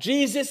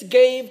 Jesus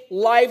gave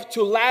life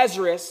to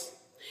Lazarus,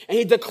 and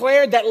he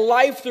declared that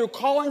life through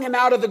calling him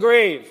out of the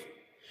grave.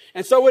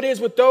 And so it is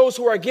with those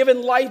who are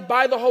given life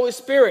by the Holy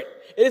Spirit.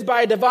 It is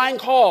by a divine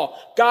call.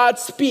 God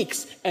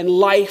speaks, and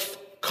life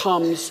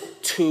comes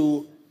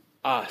to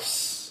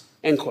us.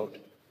 End quote.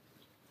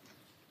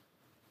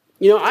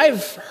 You know,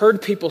 I've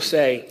heard people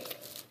say,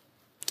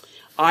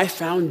 "I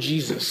found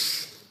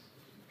Jesus,"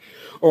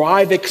 or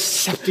 "I've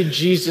accepted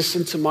Jesus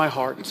into my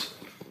heart."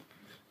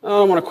 I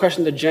don't want to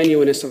question the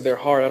genuineness of their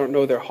heart. I don't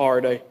know their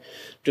heart. I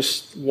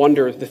just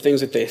wonder the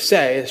things that they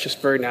say. It's just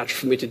very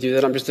natural for me to do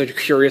that. I'm just a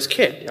curious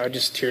kid. I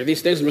just hear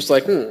these things. I'm just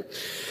like,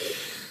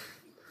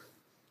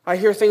 I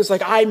hear things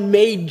like, "I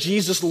made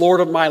Jesus Lord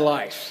of my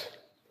life."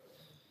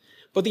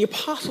 But the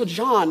Apostle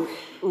John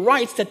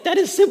writes that that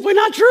is simply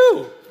not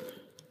true.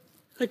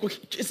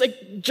 It's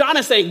like John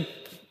is saying,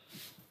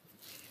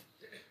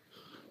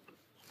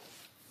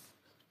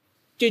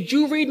 "Did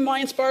you read my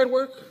inspired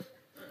work?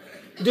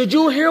 Did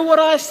you hear what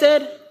I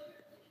said?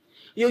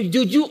 Are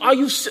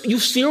you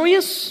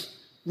serious?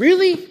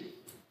 Really?"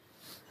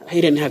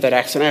 He didn't have that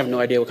accent. I have no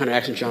idea what kind of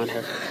accent John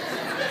had.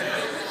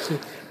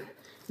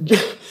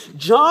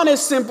 John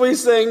is simply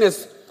saying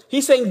this.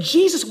 He's saying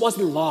Jesus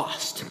wasn't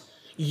lost.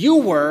 You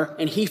were,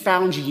 and he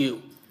found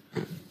you.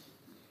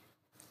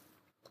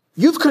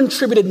 You've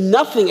contributed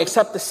nothing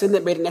except the sin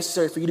that made it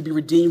necessary for you to be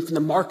redeemed from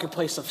the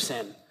marketplace of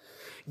sin.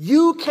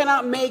 You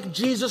cannot make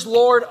Jesus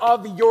Lord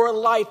of your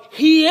life.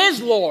 He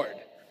is Lord.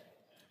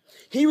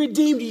 He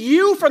redeemed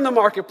you from the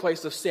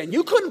marketplace of sin.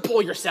 You couldn't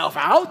pull yourself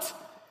out.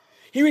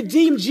 He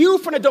redeemed you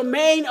from the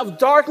domain of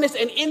darkness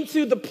and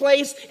into the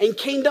place and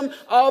kingdom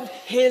of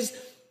his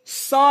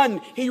Son.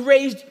 He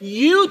raised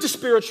you to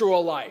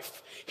spiritual life.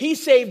 He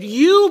saved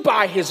you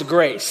by his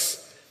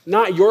grace,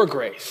 not your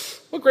grace.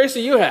 What grace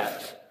do you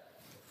have?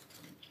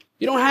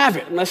 You don't have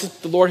it unless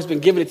the Lord has been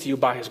given it to you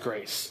by his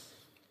grace.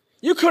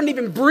 You couldn't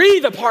even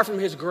breathe apart from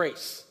his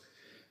grace.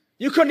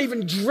 You couldn't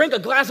even drink a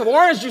glass of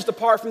orange juice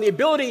apart from the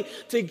ability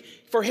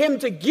for him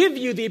to give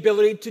you the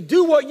ability to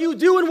do what you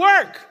do and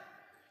work.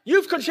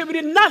 You've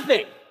contributed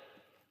nothing.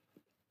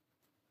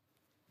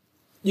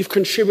 You've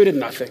contributed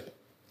nothing.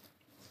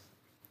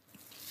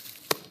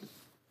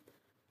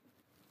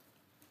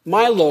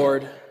 My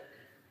Lord,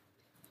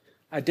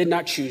 I did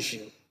not choose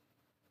you.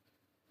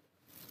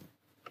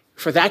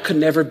 For that could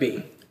never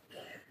be.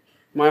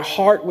 My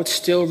heart would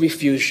still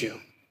refuse you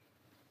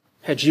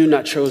had you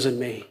not chosen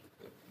me.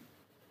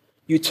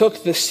 You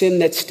took the sin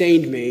that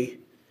stained me.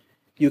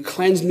 You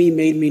cleansed me,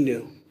 made me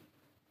new.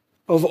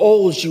 Of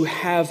old you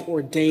have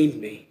ordained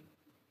me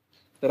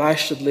that I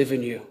should live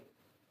in you.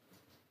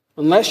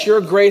 Unless your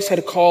grace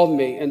had called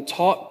me and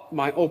taught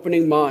my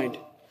opening mind,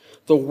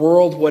 the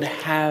world would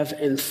have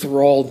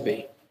enthralled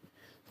me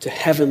to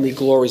heavenly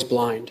glories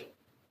blind.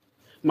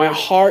 My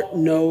heart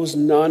knows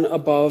none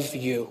above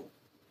you.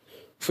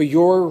 For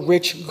your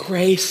rich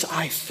grace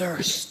I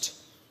thirst.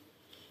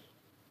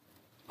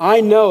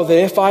 I know that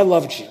if I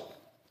loved you,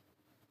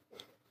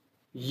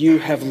 you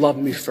have loved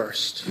me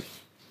first.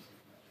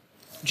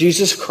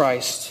 Jesus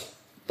Christ,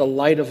 the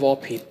light of all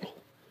people.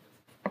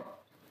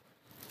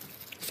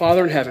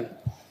 Father in heaven,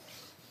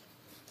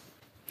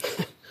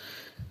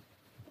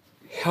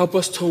 help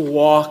us to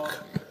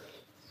walk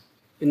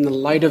in the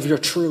light of your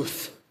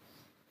truth.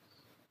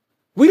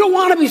 We don't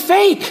want to be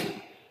fake.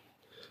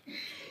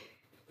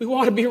 We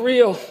want to be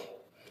real.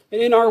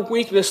 And in our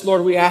weakness,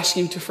 Lord, we ask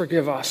you to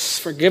forgive us.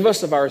 Forgive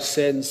us of our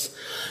sins.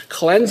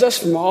 Cleanse us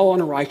from all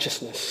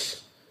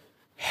unrighteousness.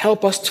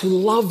 Help us to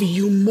love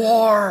you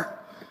more.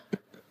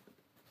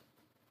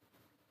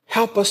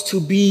 Help us to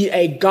be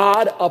a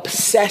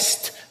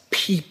God-obsessed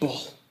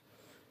people.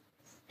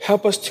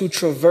 Help us to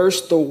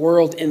traverse the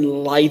world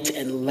in light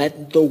and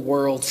let the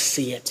world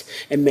see it.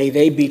 And may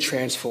they be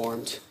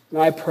transformed. And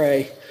I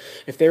pray,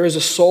 if there is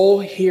a soul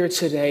here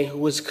today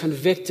who is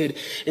convicted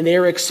and they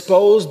are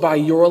exposed by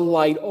your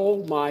light,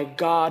 oh my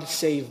God,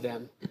 save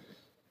them.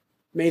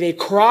 May they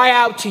cry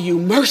out to you,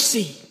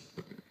 mercy.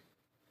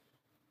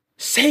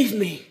 Save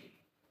me.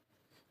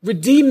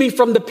 Redeem me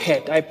from the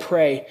pit. I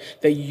pray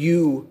that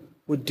you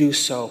would do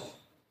so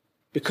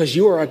because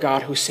you are a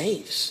God who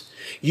saves.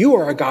 You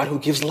are a God who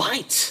gives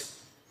light.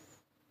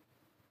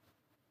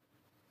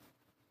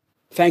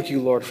 Thank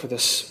you, Lord, for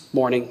this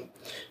morning.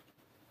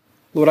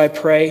 Lord, I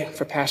pray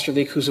for Pastor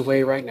Leek, who's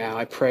away right now.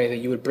 I pray that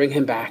you would bring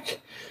him back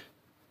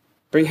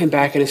and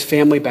his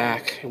family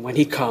back. And when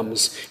he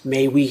comes,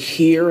 may we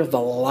hear the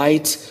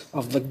light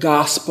of the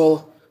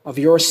gospel of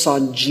your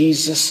Son,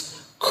 Jesus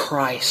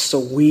Christ, so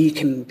we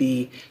can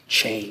be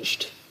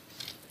changed.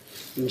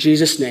 In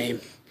Jesus'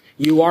 name,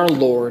 you are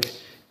Lord,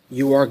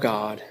 you are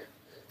God.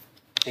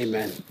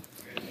 Amen.